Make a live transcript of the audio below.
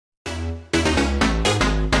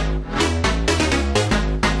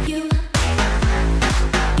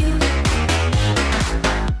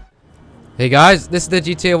Hey guys, this is the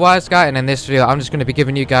GTA Wise guy, and in this video I'm just going to be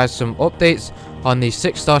giving you guys some updates on the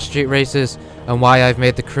 6-star street races and why I've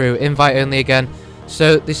made the crew invite only again.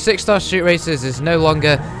 So the 6-star street races is no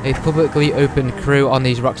longer a publicly open crew on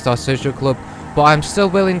the Rockstar Social Club, but I'm still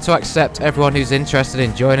willing to accept everyone who's interested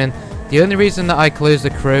in joining. The only reason that I closed the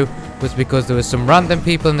crew was because there was some random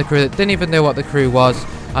people in the crew that didn't even know what the crew was,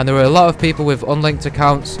 and there were a lot of people with unlinked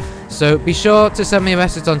accounts. So be sure to send me a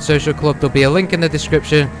message on Social Club. There'll be a link in the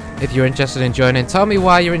description if you're interested in joining. Tell me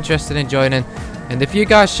why you're interested in joining, and if you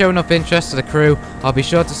guys show enough interest to the crew, I'll be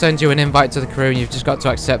sure to send you an invite to the crew, and you've just got to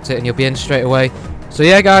accept it and you'll be in straight away. So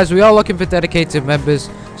yeah guys, we are looking for dedicated members,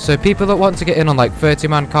 so people that want to get in on like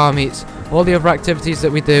 30-man car meets, all the other activities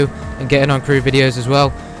that we do, and get in on crew videos as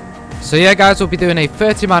well. So yeah guys, we'll be doing a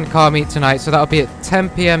 30-man car meet tonight, so that'll be at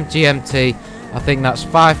 10 PM GMT. I think that's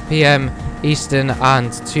 5 PM Eastern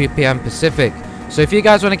and 2 PM Pacific. So if you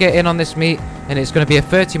guys want to get in on this meet, and it's going to be a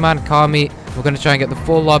 30-man car meet, we're going to try and get the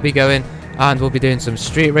full lobby going, and we'll be doing some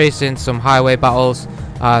street racing, some highway battles,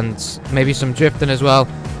 and maybe some drifting as well.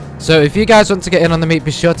 So if you guys want to get in on the meet,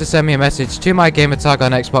 be sure to send me a message to my gamertag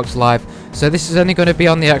on Xbox Live. So this is only going to be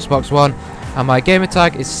on the Xbox One, and my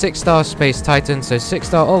gamertag is 6-star Space Titan, so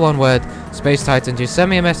 6-star all one word, Space Titan. Just send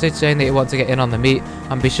me a message saying that you want to get in on the meet,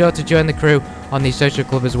 and be sure to join the crew on the social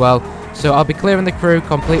club as well. So I'll be clearing the crew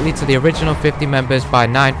completely to the original 50 members by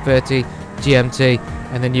 9:30 GMT,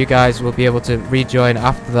 and then you guys will be able to rejoin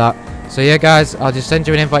after that. So yeah guys, I'll just send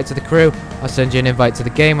you an invite to the crew. I'll send you an invite to the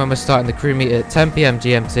game when we're starting the crew meet at 10 PM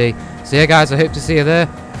GMT. So yeah guys, I hope to see you there.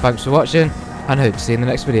 Thanks for watching, and I hope to see you in the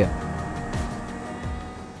next video.